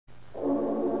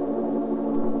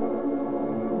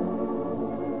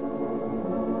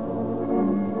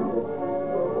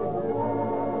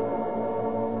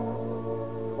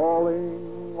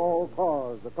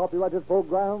the copyrighted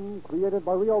program created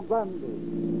by Rio Grande.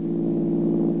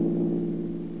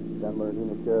 San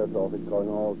Bernardino Sheriff's Office calling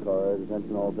all cars.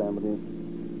 Attention all San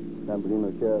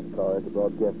Bernardino Sheriff's cars to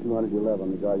broadcast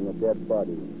 211 regarding a dead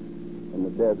body in the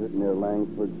desert near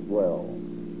Langford's Well.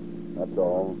 That's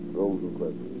all. Rolls and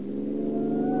clips.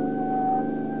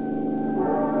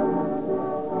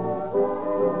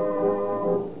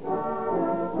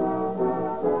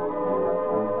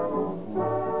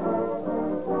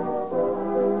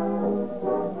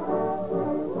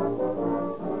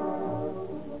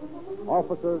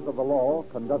 Officers of the law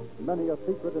conduct many a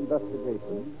secret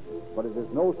investigation, but it is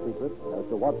no secret as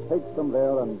to what takes them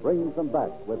there and brings them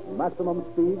back with maximum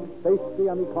speed, safety,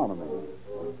 and economy.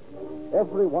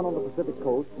 Everyone on the Pacific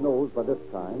Coast knows by this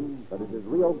time that it is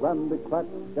Rio Grande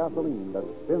cracked gasoline that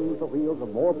spins the wheels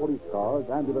of more police cars,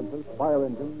 ambulances, fire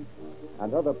engines,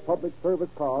 and other public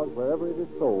service cars wherever it is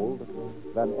sold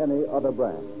than any other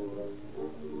brand.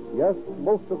 Yes,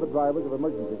 most of the drivers of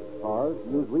emergency cars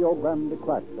use Rio Grande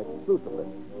cracked exclusively,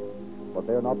 but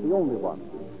they're not the only ones.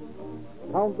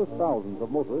 Countless thousands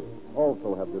of motorists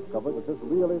also have discovered that this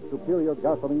really superior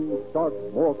gasoline starts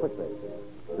more quickly,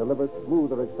 delivers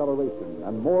smoother acceleration,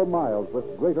 and more miles with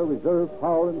greater reserve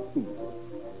power and speed.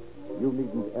 You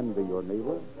needn't envy your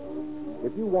neighbor.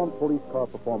 If you want police car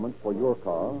performance for your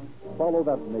car, follow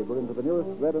that neighbor into the nearest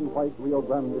red and white Rio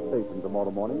Grande station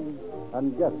tomorrow morning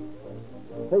and get it.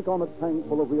 Take on a tank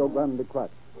full of Rio Grande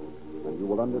cracked, and you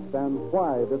will understand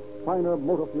why this finer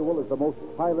motor fuel is the most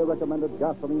highly recommended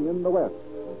gasoline in the West.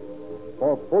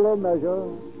 For fuller measure,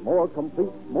 more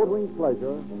complete motoring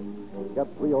pleasure, get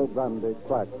Rio Grande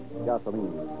cracked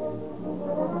gasoline.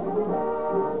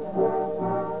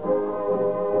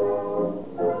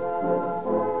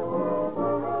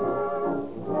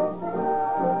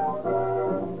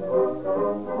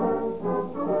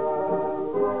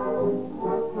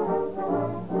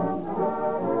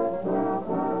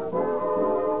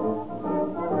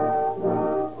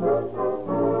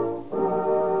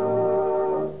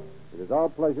 Our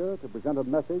pleasure to present a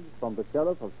message from the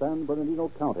Sheriff of San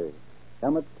Bernardino County,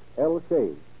 Emmett L.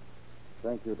 Shea.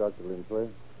 Thank you, Dr. Lindsley.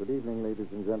 Good evening, ladies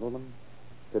and gentlemen.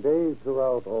 Today,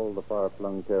 throughout all the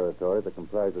far-flung territory that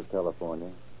comprises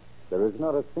California, there is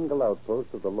not a single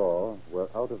outpost of the law where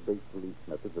out-of-date police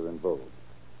methods are in vogue.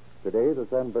 Today, the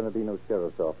San Bernardino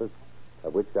Sheriff's Office,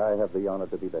 of which I have the honor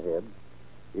to be the head,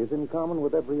 is in common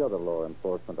with every other law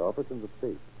enforcement office in the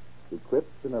state,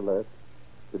 equipped and alert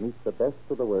to meet the best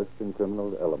of the worst in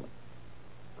criminal elements.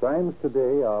 Crimes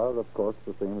today are, of course,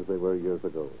 the same as they were years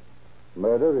ago.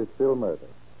 Murder is still murder,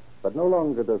 but no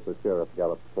longer does the sheriff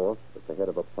gallop forth at the head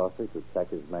of a posse to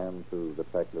track his man through the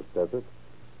trackless desert,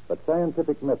 but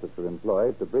scientific methods are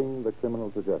employed to bring the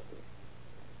criminal to justice.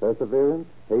 Perseverance,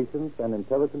 patience, and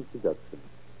intelligent deduction,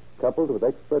 coupled with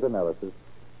expert analysis,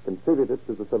 contributed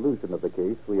to the solution of the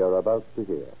case we are about to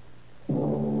hear.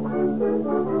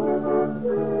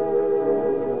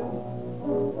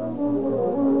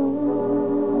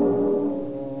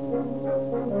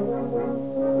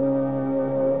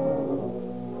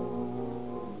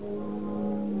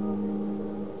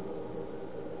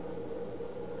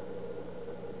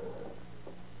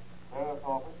 Sheriff's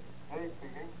office. Hey,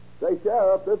 speaking. Say,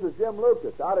 Sheriff, this is Jim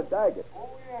Lucas out at Daggett. Oh,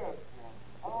 yes, Jim.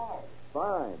 Hi.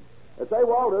 Fine. Say,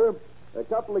 Walter, a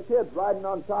couple of kids riding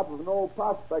on top of an old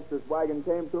prospector's wagon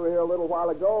came through here a little while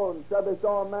ago and said they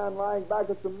saw a man lying back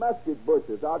of some mesquite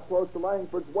bushes out close to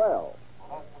Langford's Well.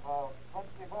 Well, that's about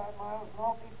 25 miles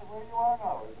northeast of where you are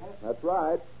now, isn't it? That's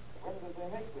right. When did they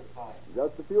make this sign?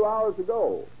 Just a few hours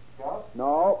ago. Scout?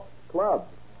 No, club.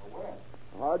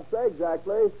 When? Hard to say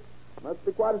exactly. Must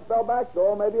be quite a spell back,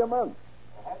 though, maybe a month.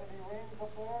 Had any rains up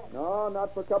there? No,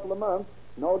 not for a couple of months.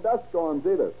 No dust storms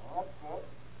either. Well, that's good.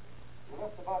 You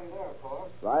left the body there, of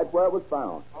course. Right where it was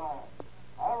found. Fine.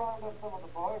 I'll round up some of the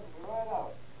boys and be right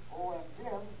out. Oh, and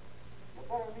Jim, you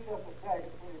better meet us at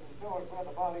Daggett so you can show us where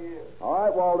the body is. All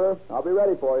right, Walter. I'll be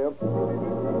ready for you.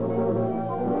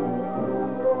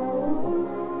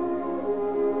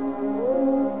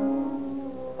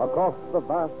 Across the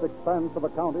vast expanse of a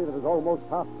county that is almost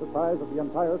half the size of the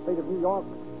entire state of New York,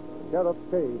 Sheriff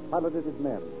Shea piloted his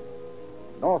men.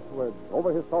 Northward,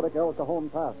 over historic El Cajon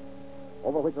Pass,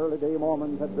 over which early day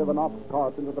Mormons had driven ox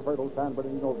carts into the fertile San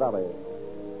Bernardino Valley,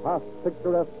 past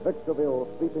picturesque Victorville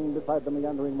sleeping beside the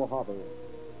meandering Mojave,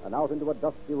 and out into a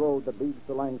dusty road that leads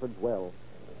to Langford's Well.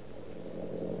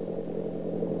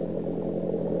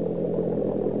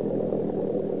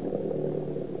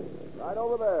 Right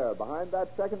over there, behind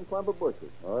that second clump of bushes.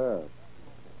 Oh, yes.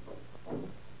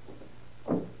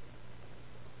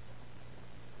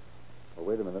 Oh,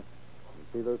 wait a minute. You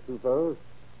see those two fellows?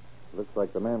 Looks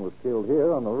like the man was killed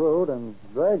here on the road and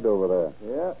dragged over there.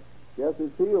 Yeah. Guess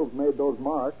his heels made those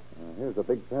marks. Here's a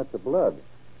big patch of blood.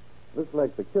 Looks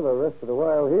like the killer rested a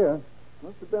while here.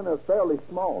 Must have been a fairly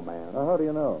small man. How do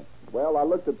you know? Well, I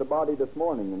looked at the body this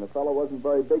morning, and the fellow wasn't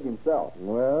very big himself.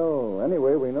 Well,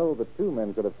 anyway, we know that 2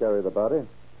 men could have carried the body.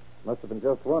 Must have been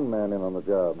just 1 man in on the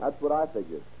job. That's what I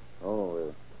figured.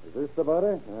 Oh, is this the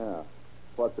body? Yeah.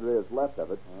 What there is left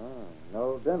of it.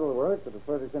 No dental work that has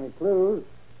furnished any clues.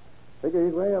 Figure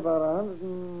he'd weigh about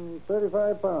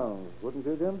 135 pounds, wouldn't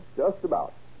you, Jim? Just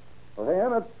about. Well, hey,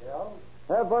 Emmett.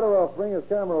 Yeah? Have Butteroff bring his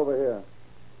camera over here.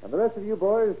 And the rest of you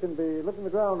boys can be looking the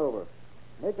ground over.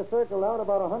 Make a circle out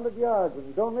about 100 yards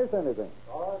and don't miss anything.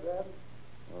 All right, Dad.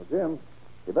 Well, Jim,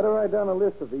 you better write down a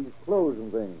list of these clothes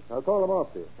and things. I'll call them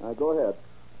off to you. Go ahead.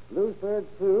 Blue serge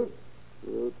suit,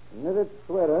 knitted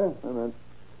sweater, A minute.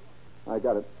 I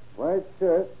got it. white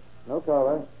shirt, no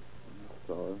collar,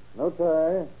 no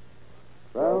tie,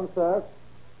 brown socks,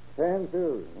 tan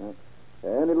shoes.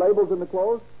 Any labels in the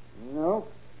clothes? No,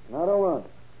 not a one.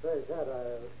 Say, Dad,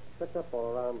 I checked up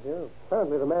all around here.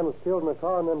 Apparently the man was killed in a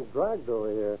car and then dragged over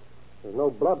here. There's no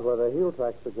blood where the heel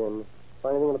tracks begin.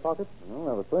 Find anything in the pocket? No,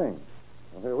 not a thing.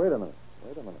 Well, here, wait a minute.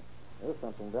 There's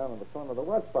something down in the corner of the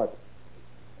watch pocket.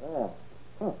 Yeah.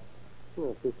 Huh.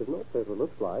 A piece of notepaper,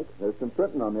 looks like. There's some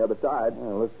printing on the other side. Yeah,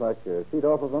 looks like a sheet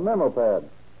off of a memo pad.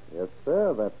 Yes,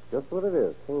 sir, that's just what it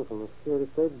is. Came from the Security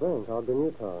State Bank, Ogden,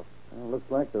 Utah. Well, looks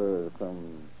like there are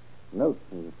some notes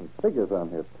and some figures on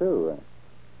here, too.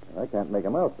 I can't make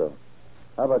them out, though.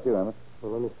 How about you, Emmett?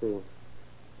 Well, let me see.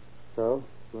 So,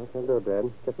 I can't do it, Dad.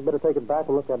 Guess we better take it back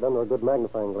and look at it under a good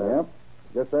magnifying glass. Yep.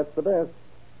 Guess that's the best.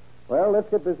 Well, let's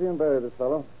get busy and bury this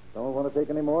fellow. Don't want to take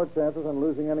any more chances on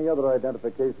losing any other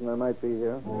identification there might be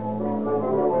here.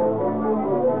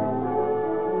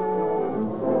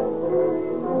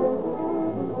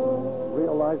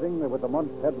 Realizing that with a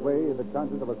month's headway, the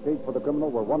chances of escape for the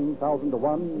criminal were 1,000 to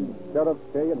 1, Sheriff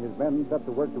Kay and his men set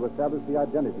to work to establish the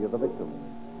identity of the victim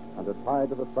and to tie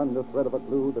to the slender thread of a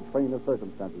clue the train of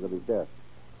circumstances of his death.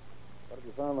 What have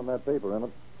you found on that paper,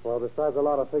 Emmett? Well, besides a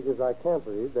lot of figures I can't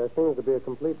read, there seems to be a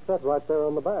complete set right there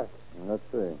on the back. Let's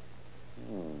see.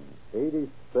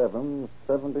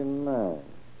 87.79. Well,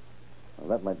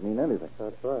 that might mean anything.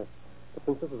 That's right. But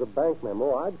since this is a bank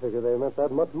memo, I'd figure they meant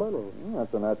that much money.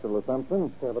 That's a natural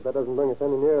assumption. Yeah, but that doesn't bring us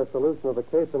any nearer a solution of the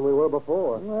case than we were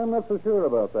before. I'm not so sure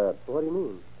about that. What do you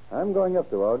mean? I'm going up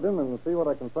to Ogden and see what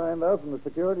I can find out from the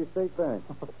Security State Bank.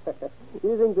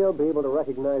 You think they'll be able to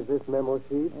recognize this memo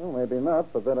sheet? Well, maybe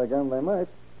not, but then again, they might.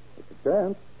 It's a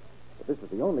chance. But this is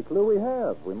the only clue we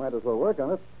have. We might as well work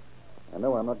on it. I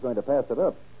know I'm not going to pass it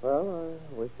up. Well,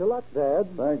 I wish you luck, Dad.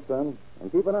 Thanks, son.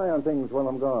 And keep an eye on things while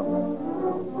I'm gone.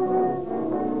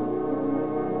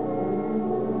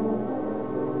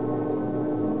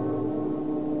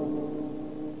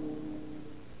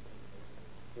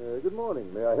 Good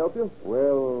morning. May I help you?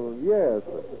 Well, yes.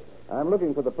 I'm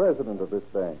looking for the president of this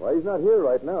bank. Why, he's not here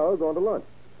right now, going to lunch.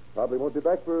 Probably won't be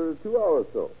back for 2 hours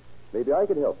or so. Maybe I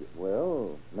could help you.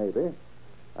 Well, maybe.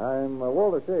 I'm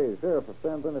Walter Shea, sheriff of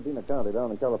San Bernardino County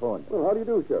down in California. Well, how do you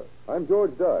do, Sheriff? I'm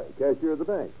George Dye, cashier of the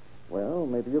bank. Well,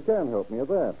 maybe you can help me with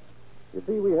that. You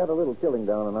see, we had a little killing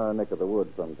down in our neck of the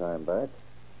woods some time back.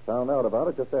 Found out about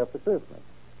it just after Christmas.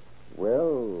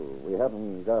 Well, we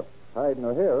haven't got hide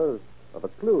nor hair of a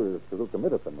clue as to who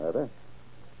committed the murder.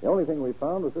 The only thing we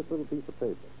found was this little piece of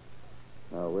paper.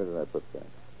 Now, where did I put that?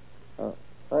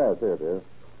 Yes, here it is.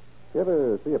 You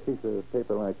ever see a piece of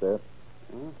paper like that?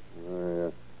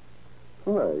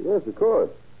 Why, yes, of course.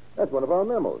 That's one of our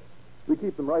memos. We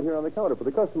keep them right here on the counter for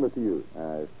the customers to use.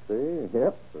 I see.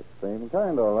 Yep, the same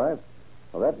kind, all right.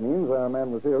 Well, that means our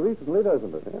man was here recently,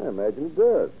 doesn't it? Yeah, I imagine it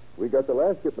does. We got the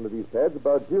last shipment of these pads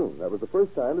about June. That was the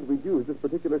first time that we'd used this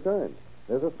particular kind.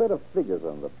 There's a set of figures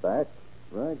on the back,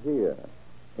 right here.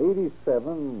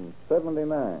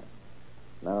 87.79.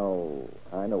 Now,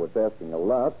 I know it's asking a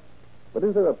lot, but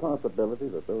is there a possibility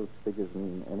that those figures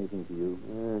mean anything to you?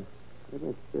 Let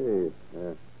me see.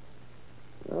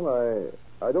 Well,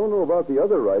 I don't know about the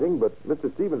other writing, but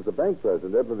Mr. Stevens, the bank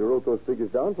president, evidently wrote those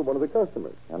figures down for one of the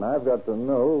customers. And I've got to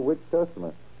know which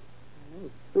customer.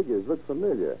 Those figures look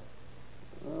familiar.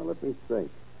 Let me think.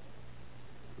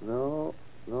 No,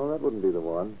 that wouldn't be the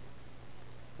one.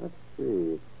 Let's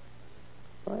see.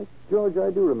 By George, I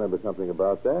do remember something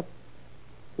about that.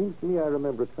 Seems to me I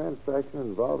remember a transaction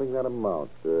involving that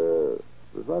amount. It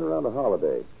was right around a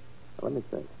holiday. Now, let me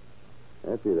think.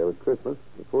 Let's see, there was Christmas.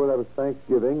 Before that was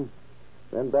Thanksgiving.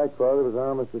 Then back farther was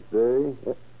Armistice Day.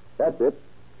 That's it.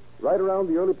 Right around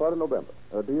the early part of November.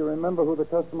 Do you remember who the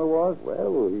customer was?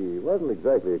 Well, he wasn't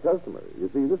exactly a customer. You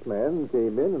see, this man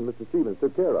came in and Mr. Stevens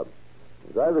took care of him.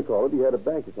 As I recall it, he had a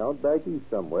bank account back east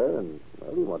somewhere, and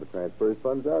well, he wanted to transfer his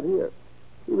funds out here.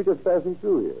 He was just passing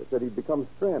through here. Said he'd become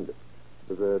stranded.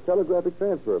 It was a telegraphic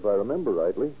transfer, if I remember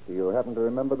rightly. Do you happen to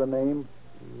remember the name?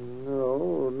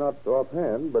 No, not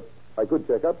offhand, but I could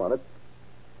check up on it.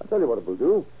 I'll tell you what it will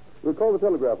do. We'll call the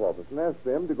telegraph office and ask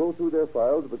them to go through their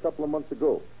files of a couple of months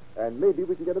ago. And maybe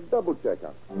we can get a double check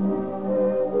on it.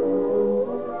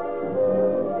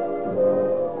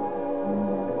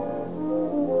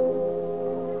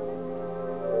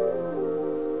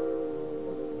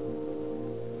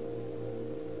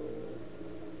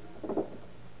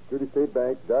 Security State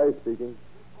Bank, Dye speaking.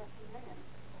 Yes, Lynn.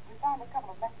 We found a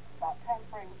couple of messages about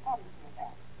transferring funds to your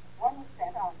bank. One was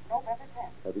sent on November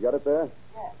 10th. Have you got it there?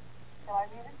 Yes. Shall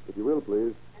I read it? If you will,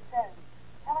 please. It says,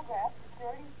 Telegraph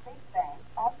Security State Bank,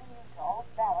 Ogden, Utah,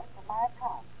 balance for my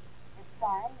account. It's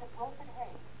signed Wilfred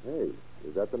Hayes. Hey,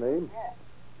 is that the name? Yes.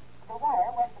 The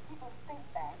wire went to People's State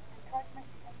Bank, Detroit,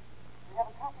 Michigan. We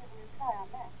have a copy of the reply on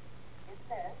that. It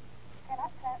says,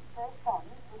 cannot transfer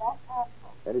funds without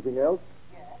passport. Anything else?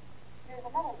 Yes. Here's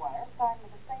another wire signed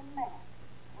with the same man,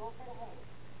 Wilfred Hayes.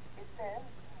 It says,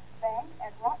 Bank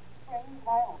at Rock Springs,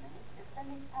 Wyoming, is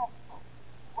sending passport.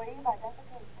 Waive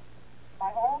identification.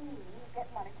 By all means,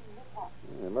 get money to me at once.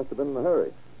 It must have been in a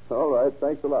hurry. All right,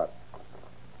 thanks a lot.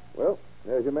 Well,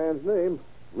 there's your man's name,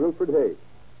 Wilfred Hayes.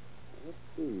 Let's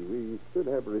see, we should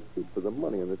have a receipt for the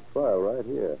money in this file right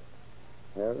here.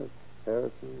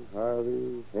 Harrison,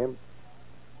 Harvey, Hemp,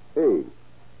 Hayes.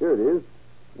 Here it is.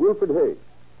 Wilfred Hayes.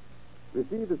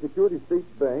 Received at Security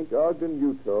State Bank, Ogden,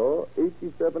 Utah,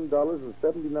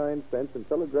 $87.79 in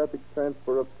telegraphic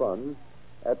transfer of funds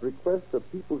at request of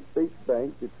People's State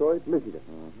Bank, Detroit, Michigan.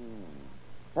 Mm-hmm.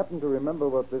 Happen to remember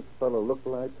what this fellow looked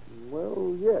like?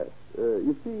 Well, yes.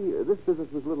 You see, this business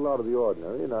was a little out of the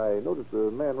ordinary, and I noticed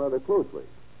the man rather closely.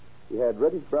 He had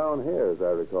reddish brown hair, as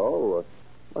I recall.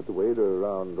 Must have weighed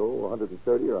around,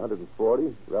 130 or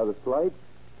 140, rather slight.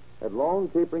 Had long,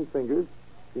 tapering fingers,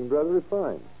 seemed rather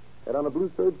refined. Had on a blue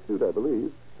serge suit, I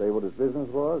believe. Say what his business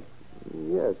was?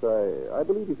 Yes, I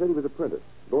believe he said he was a printer,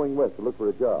 going west to look for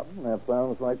a job. That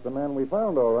sounds like the man we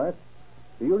found, all right.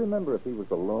 Do you remember if he was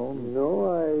alone?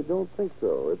 No, I don't think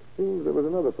so. It seems there was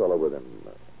another fellow with him.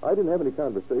 I didn't have any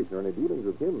conversation or any dealings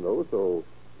with him, though, so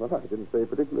well, I didn't pay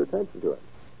particular attention to him.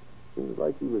 Seems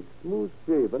like he was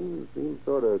smooth-shaven, seemed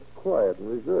sort of quiet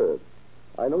and reserved.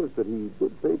 I noticed that he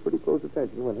did pay pretty close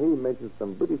attention when Hay mentioned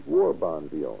some British war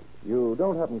bonds he owned. You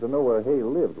don't happen to know where Hay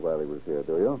lived while he was here,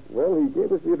 do you? Well, he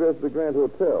gave us the address of the Grand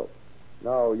Hotel.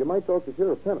 Now, you might talk to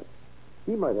Sheriff Pennant.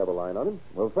 He might have a line on him.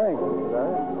 Well, thanks, Dye.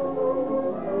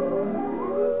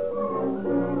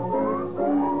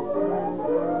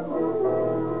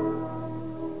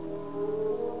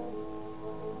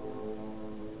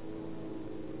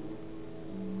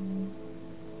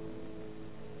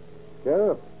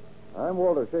 Sheriff, I'm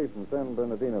Walter Chase from San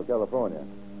Bernardino, California.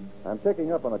 I'm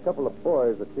checking up on a couple of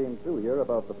boys that came through here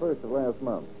about the first of last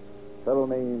month. A fellow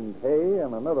named Hay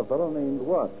and another fellow named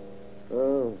Watt.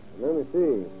 Let me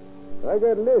see. I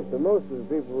got a list of most of the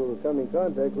people who've come in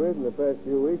contact with in the past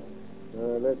few weeks.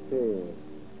 Let's see.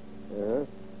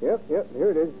 Yep,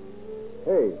 here it is.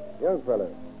 Hey, young fella.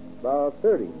 About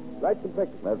 30. Light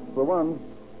complexion. That's the one.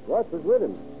 Watts was with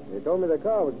him. He told me the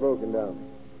car was broken down.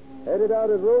 Headed out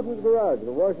at Roden's garage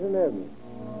on Washington Avenue.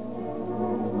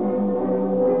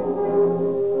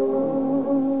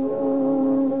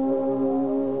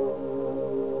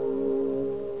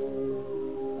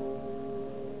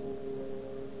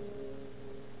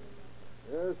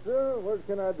 Yes, sir. What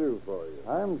can I do for you?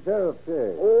 I'm Sheriff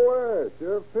Chase. Oh, yes.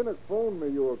 Sheriff Pennant phoned me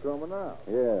you were coming out.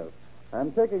 Yes.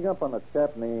 I'm checking up on a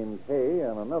chap named Hay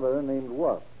and another named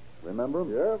Watt. Remember him?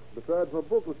 Yep. Besides, my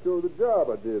book will show the job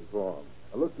I did for him.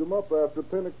 I looked him up after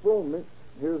Pennant phoned me.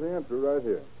 Here's the entry right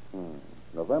here.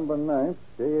 November 9th,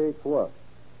 J.H. Watt.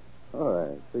 All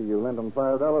right. See, you lent him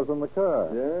 $5 on the car.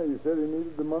 Yeah, he said he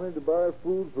needed the money to buy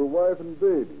food for wife and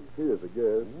baby. Here's a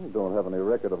guess. You don't have any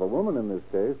record of a woman in this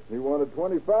case. He wanted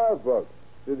 $25.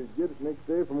 Said he'd get it next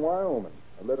day from Wyoming.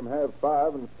 I let him have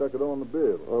 $5 and stuck it on the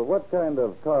bill. Well, what kind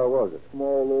of car was it?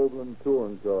 Small Overland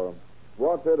touring car.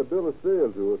 Watts had a bill of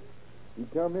sale to it. He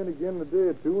come in again in a day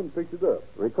or two and picked it up.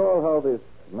 Recall how this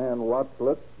man Watts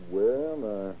looked?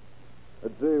 Well,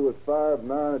 I'd say he was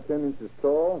 5'9" or 10 inches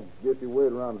tall. Guess he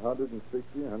weighed around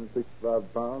 160,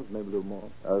 165 pounds, maybe a little more.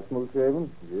 Smooth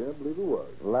shaven? Yeah, I believe he was.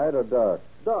 Light or dark?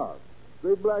 Dark.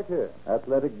 Straight black hair.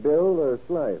 Athletic build or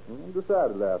slight?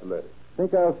 Decidedly athletic.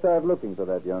 Think I'll start looking for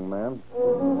that young man.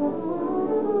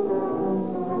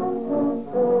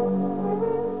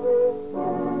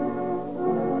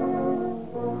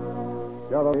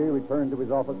 Shall we returned to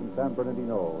his office in San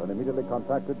Bernardino and immediately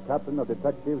contacted Captain of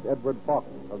Detectives Edward Fox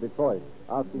of Detroit,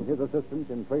 asking his assistance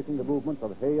in tracing the movements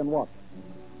of Hay and Watts.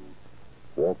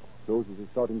 Fox shows as a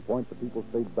starting point the People's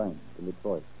State Bank in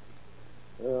Detroit.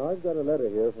 I've got a letter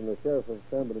here from the sheriff of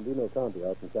San Bernardino County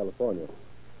out in California,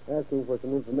 asking for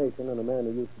some information on a man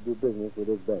who used to do business with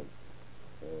his bank.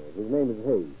 His name is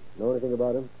Hayes. Know anything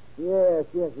about him? Yes,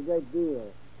 a great deal.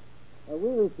 We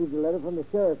received a letter from the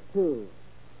sheriff, too.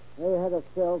 They had us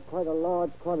sell quite a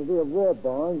large quantity of war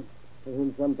bonds for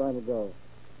him some time ago.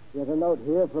 He had a note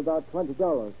here for about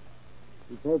 $20.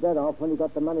 He paid that off when he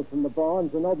got the money from the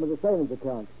bonds and opened a savings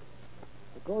account.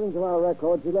 According to our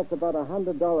records, he left about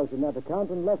 $100 in that account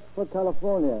and left for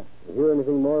California. You hear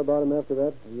anything more about him after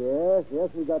that? Yes.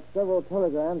 We got several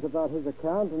telegrams about his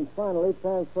account and finally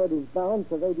transferred his balance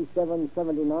of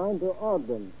 $87.79 to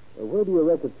Ogden. Where do your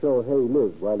records show Hay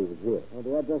lived while he was here? Well,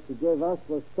 the address he gave us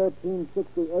was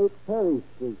 1368 Perry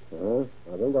Street.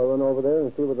 I think I'll run over there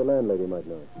and see what the landlady might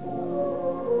know.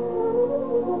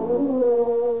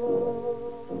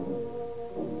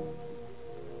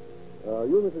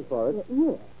 You, Mrs. Forrest?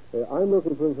 Yes. I'm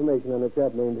looking for information on a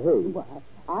chap named Hay. Why,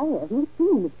 I haven't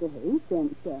seen Mr. Hayes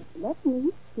since, let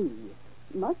me see.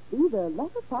 Must be the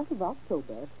latter part of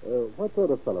October. What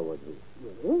sort of fellow was he?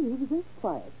 Well, he was a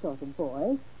quiet sort of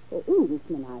boy.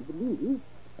 Englishman, I believe.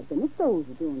 Had been a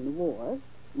soldier during the war.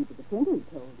 Even the printer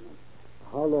told me.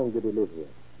 How long did he live here?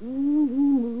 He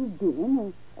moved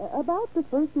in about the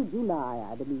 1st of July,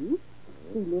 I believe.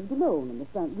 He lived alone in the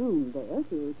front room there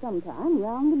till sometime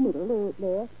around the middle or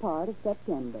last part of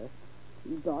September.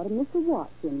 He brought a Mr.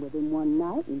 Watts in with him one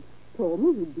night and told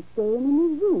me he'd be staying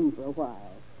in his room for a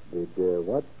while. Did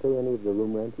Watts pay any of the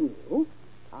room rent? No.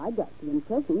 I got the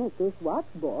impression that this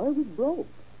Watts boy was broke.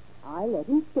 I let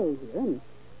him stay here, and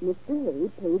Mr. Hay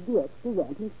paid the extra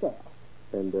rent himself.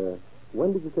 And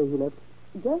when did you say he left?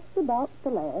 Just about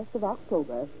the last of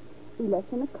October. He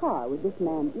left in a car with this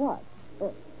man Watts.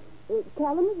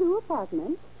 Kalamazoo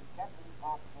Apartment.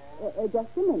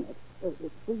 Just a minute.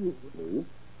 It's for you. Me?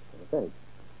 Thanks.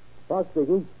 Fox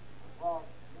speaking. Well,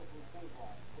 this is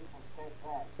Caesar, People's State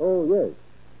Bank. Oh, yes.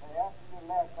 After you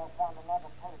left, I found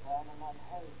another telegram in that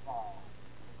Hayes file.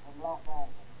 It's from Los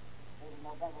Angeles, dated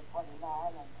November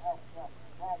 29, and asked us to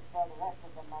transfer the rest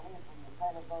of the money from the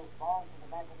sale of those bonds to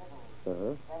the Bank of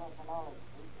Italy. Jefferson Olive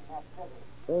Street in that city.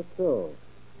 That's so.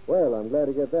 Well, I'm glad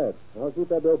to get that. I'll keep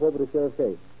that dope over to Sheriff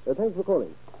Case. Thanks for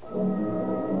calling.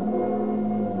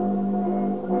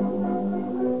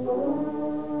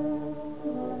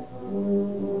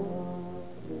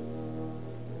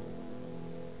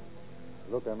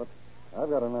 Look, Emmett, I've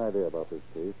got an idea about this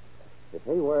case. If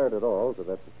Hay wired at all to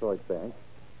that Detroit bank,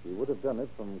 he would have done it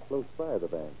from close by the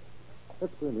bank.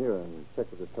 Let's go in here and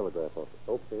check with the telegraph office.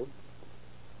 Okay.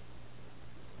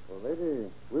 Well, lady,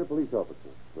 we're police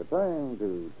officers. We're trying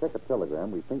to check a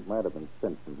telegram we think might have been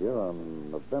sent from here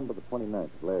on November the 29th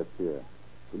of last year.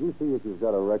 Can you see if you've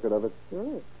got a record of it?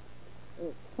 Sure.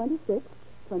 26,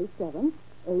 27,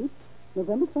 8,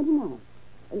 November 29.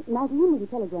 Now, to whom was the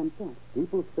telegram sent?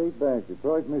 People's State Bank,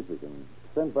 Detroit, Michigan.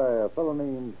 Sent by a fellow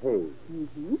named Hay.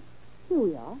 Mm-hmm. Here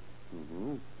we are.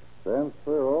 Mm-hmm.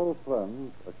 Transfer all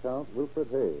funds, account Wilfred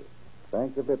Hay.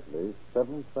 Bank of Italy,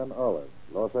 7th and Olive,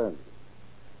 Los Angeles.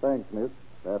 Thanks, miss.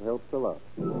 That helps a lot.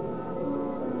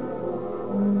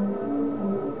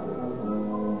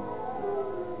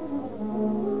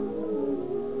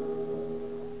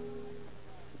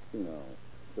 See now.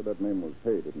 Said that name was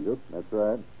Hay, didn't you? That's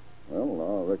right. Well,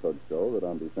 our records show that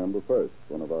on December 1st,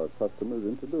 one of our customers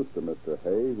introduced to Mr.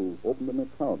 Hay, who opened an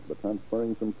account by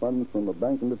transferring some funds from a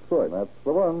bank in Detroit. That's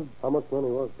the one. How much money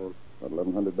was there? About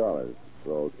 $1,100.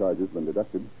 So all charges been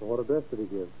deducted. What address did he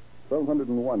give?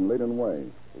 1201 Layden Way.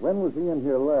 When was he in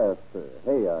here last?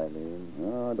 Hay, I mean.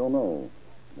 I don't know.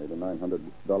 Made a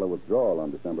 $900 withdrawal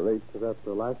on December 8th. Is that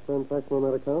the last transaction on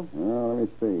that account? Let me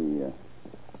see.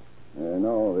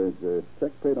 No, there's a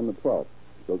check paid on the 12th.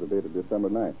 Shows the date of December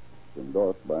 9th. It's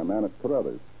endorsed by a man at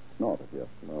Carruthers, north of here.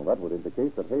 Well, that would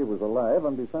indicate that Hay was alive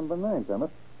on December 9th,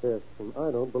 Emmett. Yes, and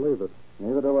I don't believe it.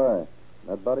 Neither do I.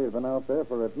 That body has been out there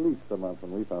for at least a month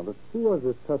when we found it. Who was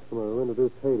this customer who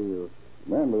introduced Hay to you? A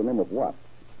man by the name of Watts.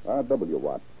 R.W.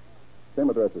 Watts. Same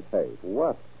address as Hay.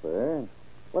 Watts, eh?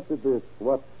 What did this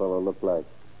Watts fellow look like?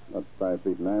 About 5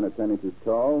 feet 9 or 10 inches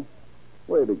tall.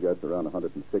 Weighed, I guess, around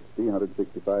 160,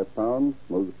 165 pounds.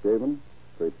 Smooth shaven.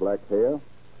 Straight black hair.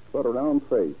 Sort of round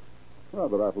face.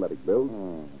 Rather athletic build.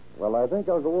 Well, I think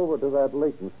I'll go over to that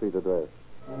Layton Street address.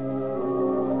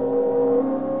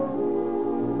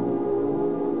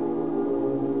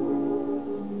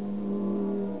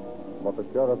 But the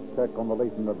sheriff's check on the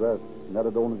Layton address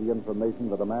netted only the information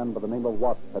that a man by the name of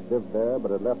Watts had lived there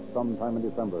but had left sometime in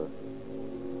December.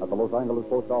 At the Los Angeles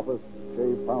post office,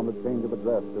 Shea found a change of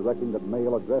address, directing that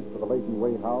mail addressed to the Layton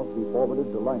Way house be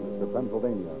forwarded to Lancaster,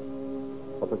 Pennsylvania.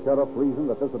 But the sheriff reasoned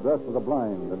that this address was a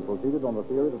blind and proceeded on the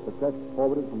theory that the check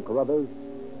forwarded from Carruthers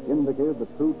indicated the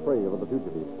true trail of the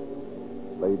fugitive.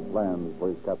 Laid plans for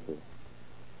his capture.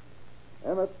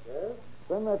 Emmett. Yes?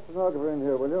 Send that stenographer in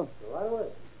here, will you? Right away.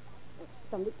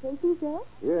 Some dictation, Sheriff?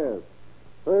 Yes.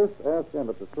 First, ask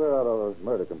Emmett to swear out a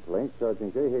murder complaint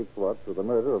charging J.H. Watts with the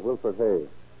murder of Wilfred Hay.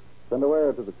 Send a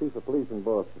wire to the chief of police in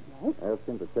Boston. Right. Ask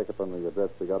him to check up on the address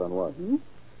we got on Watts. Mm-hmm.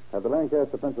 Have the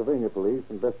Lancaster, Pennsylvania police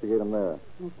investigate him there.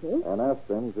 Okay. And ask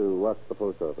them to watch the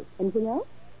post office. Anything else?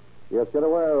 Yes, get a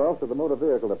wire off to the motor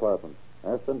vehicle department.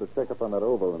 Ask them to check up on that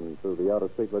oval and through the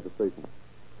out-of-state registration.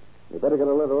 You better get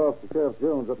a letter off to Sheriff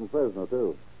Jones up in Fresno,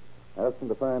 too. Ask him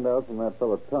to find out from that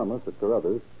fellow Thomas at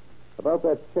Carruthers about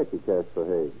that check he cashed for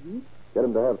Hay. Mm-hmm. Get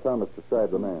him to have Thomas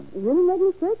describe the man. You're really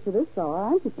making search for this fellow,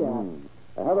 aren't you, Sheriff?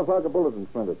 Have a flock of bulletins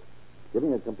printed,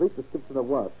 giving a complete description of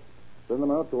Watts. Send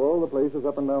them out to all the places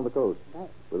up and down the coast, Right.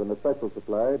 with an special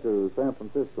supply to San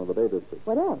Francisco and the Bay District.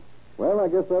 What else? Well, I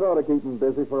guess that ought to keep him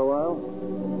busy for a while.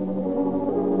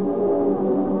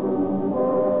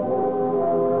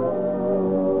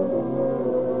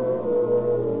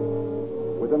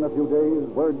 Within a few days,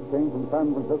 word came from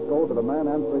San Francisco that a man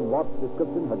answering Watts'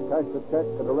 description had cashed a check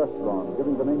at a restaurant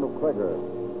giving the name of Kreger.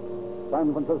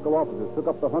 San Francisco officers took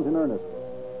up the hunt in earnest.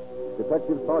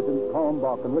 Detective Sergeants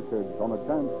Kalmbach and Richards, on a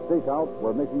chance stakeout,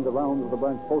 were making the rounds of the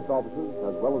branch post offices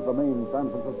as well as the main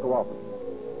San Francisco office.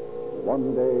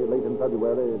 One day, late in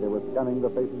February, they were scanning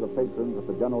the faces of patrons at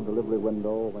the general delivery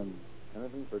window when...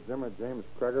 Anything for Jim or James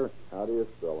Kreger? How do you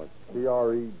spell it?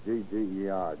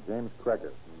 Kreger. James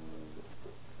Kreger.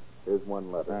 Here's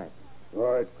one letter. Thanks.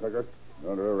 All right, Kreger.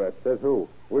 Under arrest. Says who?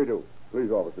 We do.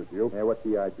 Police officers, you. Yeah, what's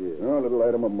the idea? A little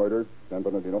item of murder. San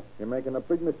Bernardino. You're making a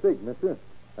big mistake, mister.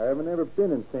 I haven't ever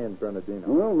been in San Bernardino.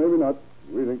 Well, maybe not.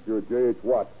 We think you're J.H.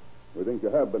 Watts. We think you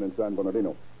have been in San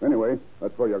Bernardino. Anyway,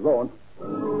 that's where you're going.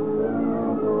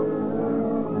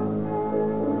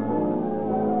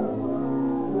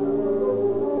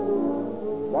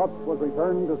 Watts was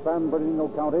returned to San Bernardino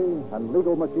County, and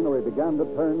legal machinery began to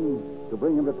turn to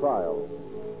bring him to trial.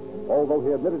 Although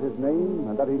he admitted his name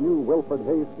and that he knew Wilfred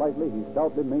Hay slightly, he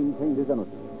stoutly maintained his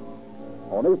innocence.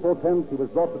 On April 10th, he was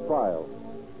brought to trial.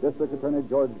 District Attorney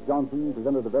George Johnson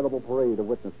presented a veritable parade of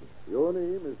witnesses. Your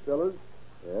name is Sellers?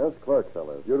 Yes, Clerk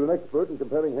Sellers. You're an expert in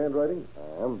comparing handwriting?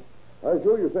 I am. I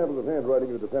show you samples of handwriting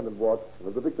of the defendant Watts and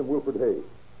of the victim Wilfred Hay.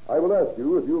 I will ask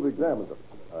you if you've examined them.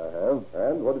 I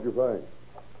have. And what did you find?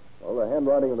 Well, the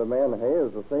handwriting of the man Hay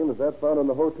is the same as that found on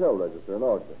the hotel register in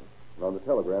Ogden and on the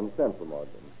telegram sent from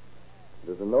Ogden.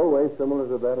 It is in no way similar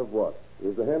to that of Watts.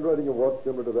 Is the handwriting of Watts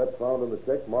similar to that found on the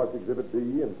check marked Exhibit B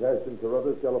and cashed in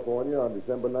Carruthers, California on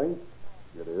December 9th?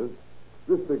 It is.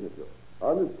 This signature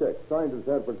on this check signed in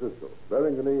San Francisco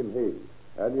bearing the name Hay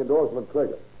and the endorsement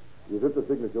Kreger. Is it the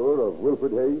signature of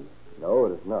Wilfred Hay? No,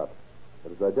 it is not.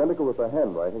 It is identical with the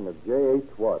handwriting of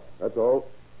J.H. Watts. That's all.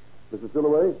 Mrs.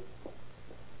 Stillaway?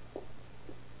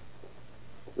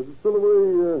 Mrs.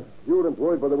 Stillaway, you were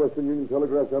employed by the Western Union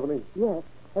Telegraph Company? Yes.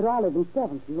 At Arlington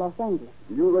 7th in Los Angeles.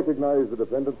 Do you recognize the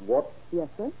defendant, Watts? Yes,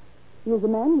 sir. He is the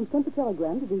man who sent the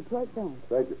telegram to the Detroit Bank.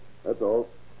 Thank you. That's all.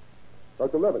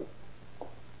 Dr. Levin.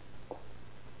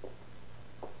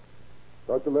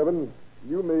 Dr. Levin,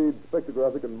 you made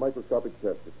spectrographic and microscopic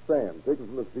tests of sand taken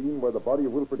from the scene where the body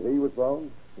of Wilfred Hay was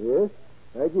found? Yes,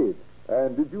 I did.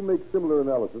 And did you make similar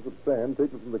analysis of sand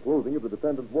taken from the clothing of the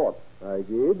defendant Watts? I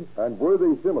did. And were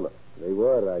they similar? They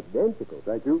were identical.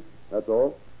 Thank you. That's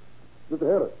all. Mr.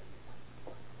 Harris.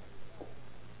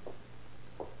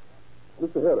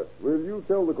 Mr. Harris, will you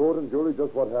tell the court and jury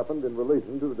just what happened in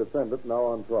relation to the defendant now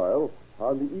on trial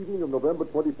on the evening of November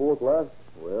 24th last?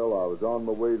 Well, I was on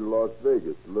my way to Las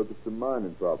Vegas to look at some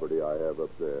mining property I have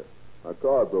up there. My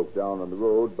car broke down on the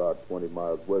road about 20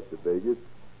 miles west of Vegas.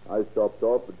 I stopped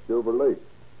off at Silver Lake.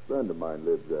 A friend of mine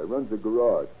lives there, runs a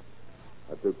garage.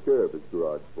 I took care of his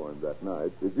garage for him that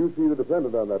night. Did you see the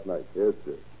defendant on that night? Yes,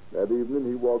 sir. That evening,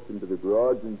 he walked into the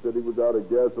garage and said he was out of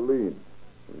gasoline.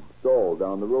 And stalled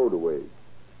down the road a ways.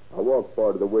 I walked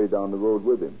part of the way down the road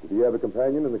with him. Did he have a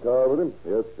companion in the car with him?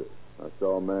 Yes, sir. I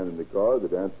saw a man in the car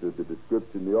that answered the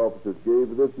description the officers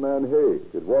gave of this man, Hay.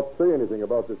 Did Watts say anything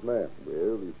about this man?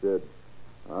 Well, he said,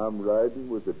 I'm riding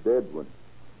with a dead one.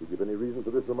 Did you give any reason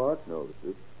for this remark? No,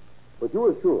 sir. But you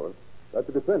are sure that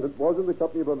the defendant was in the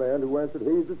company of a man who answered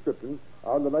Hay's description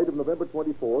on the night of November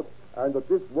 24th, and that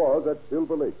this was at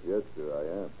Silver Lake? Yes, sir,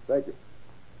 I am. Thank you.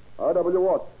 R.W.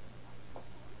 Watts,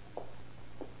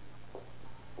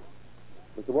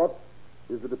 Mr. Watts,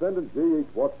 is the defendant J.H.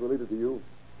 Watts related to you?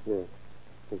 Yes.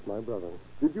 He's my brother.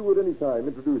 Did you at any time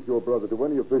introduce your brother to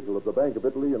any official of the Bank of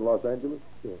Italy in Los Angeles?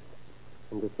 Yes.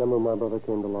 In December, my brother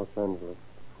came to Los Angeles.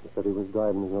 He said he was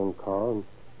driving his own car and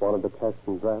wanted to cash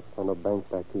some drafts on a bank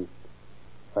back east.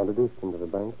 I introduced him to the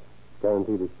bank,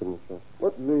 guaranteed his signature.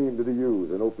 What name did he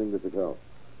use in opening this account?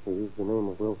 He used the name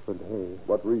of Wilfred Hay.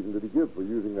 What reason did he give for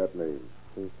using that name?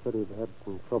 He said he'd had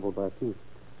some trouble back east,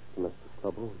 domestic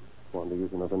trouble, and wanted to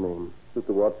use another name. Mr.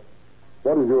 Watts,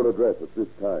 what is your address at this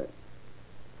time?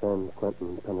 San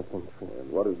Quentin Penitentiary.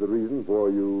 And what is the reason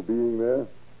for you being there?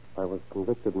 I was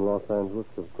convicted in Los Angeles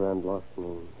of grand larceny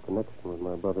in connection with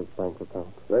my brother's bank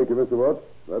account. Thank you, Mr. Watts.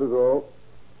 That is all.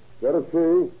 Sheriff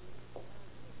Shea.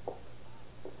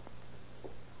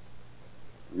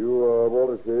 You are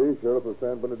Walter Shea, Sheriff of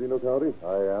San Bernardino County?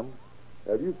 I am.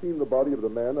 Have you seen the body of the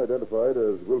man identified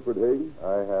as Wilfred Hay?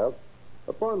 I have.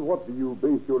 Upon what do you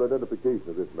base your identification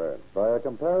of this man? By a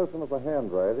comparison of the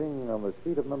handwriting on the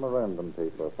sheet of memorandum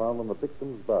paper found on the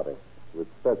victim's body with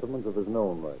specimens of his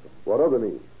known writing. What other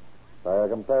means? By a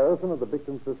comparison of the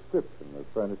victim's description as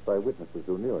furnished by witnesses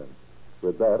who knew him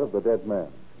with that of the dead man.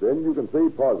 Then you can say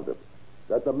positive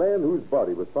that the man whose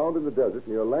body was found in the desert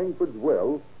near Langford's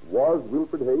well was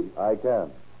Wilfred Hay? I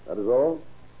can. That is all?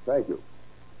 Thank you.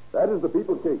 That is the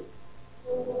people's case.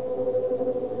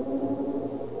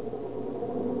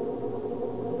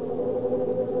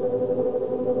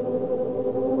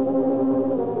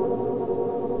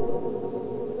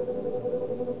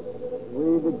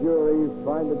 We, the jury,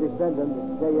 find the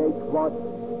defendant, J.H. Watts,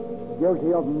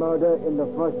 guilty of murder in the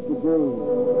first degree.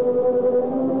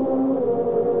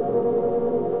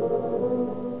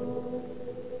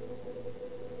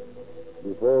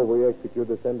 Before we execute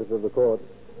the sentence of the court,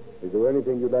 is there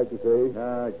anything you'd like to say?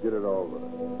 Nah, get it over.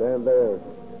 Stand there.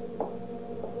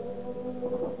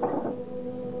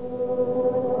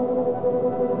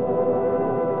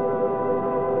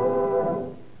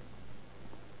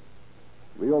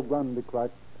 Rio Grande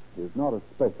Cracked is not a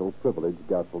special privileged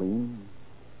gasoline.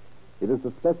 It is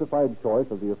the specified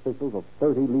choice of the officials of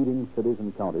 30 leading cities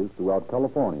and counties throughout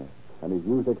California and is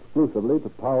used exclusively to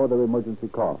power their emergency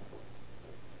cars.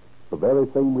 The very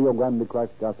same Rio Grande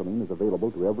Cracked gasoline is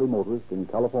available to every motorist in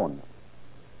California.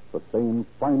 The same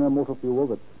finer motor fuel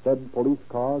that sped police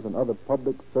cars and other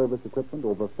public service equipment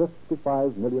over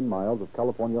 55 million miles of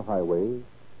California highways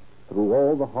through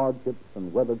all the hardships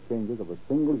and weather changes of a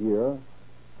single year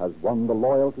has won the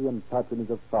loyalty and patronage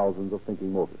of thousands of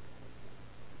thinking motorists.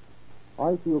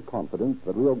 I feel confident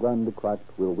that Rio Grande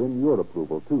Cracked will win your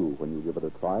approval, too, when you give it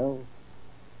a trial.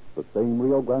 The same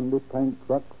Rio Grande tank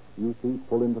trucks you see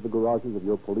pull into the garages of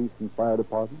your police and fire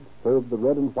departments serve the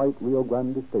red and white Rio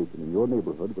Grande station in your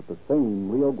neighborhood with the same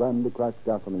Rio Grande Cracked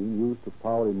gasoline used to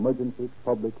power emergency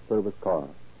public service cars.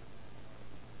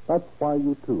 That's why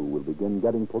you, too, will begin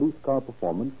getting police car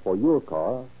performance for your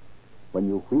car when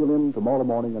you wheel in tomorrow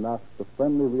morning and ask the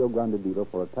friendly Rio Grande dealer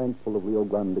for a tank full of Rio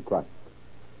Grande Cracked,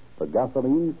 the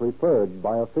gasoline preferred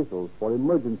by officials for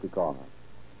emergency cars,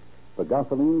 the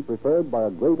gasoline preferred by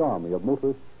a great army of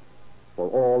motorists for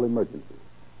all emergencies.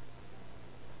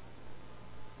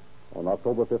 On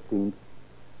October 15th,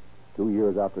 2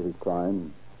 years after his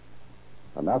crime,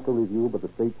 and after review by the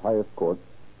state's highest court,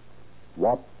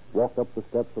 Watts walked up the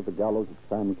steps of the gallows at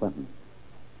San Quentin,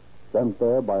 sent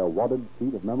there by a wadded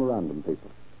sheet of memorandum paper.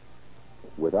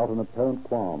 Without an apparent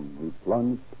qualm, he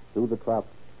plunged through the trap,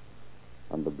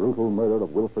 and the brutal murder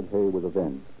of Wilfred Hay was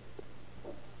avenged.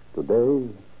 Today,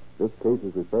 this case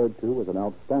is referred to as an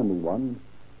outstanding one,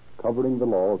 covering the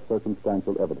law of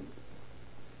circumstantial evidence.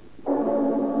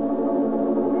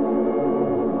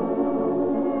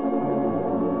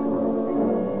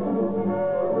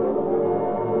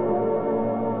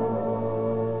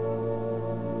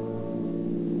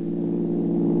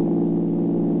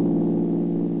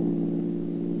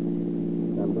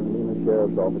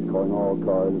 Sheriff's Office calling all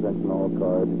cars, attention all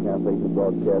cars, cancellation of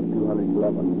broadcast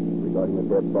 211 regarding a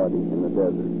dead body in the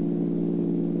desert.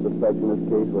 Suspect in this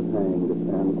case was hanged at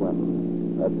San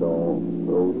Quentin. That's all.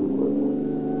 Those who were.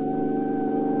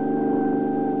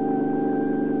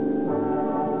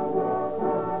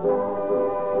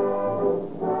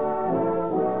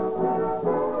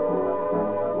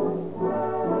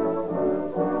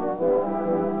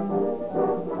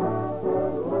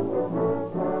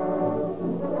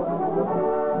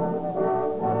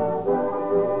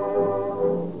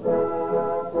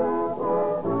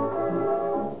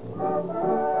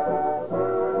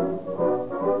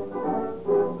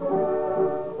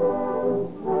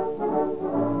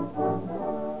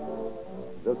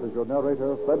 This is your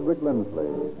narrator, Frederick Lindsley,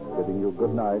 bidding you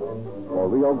good night for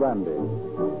Rio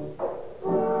Grande.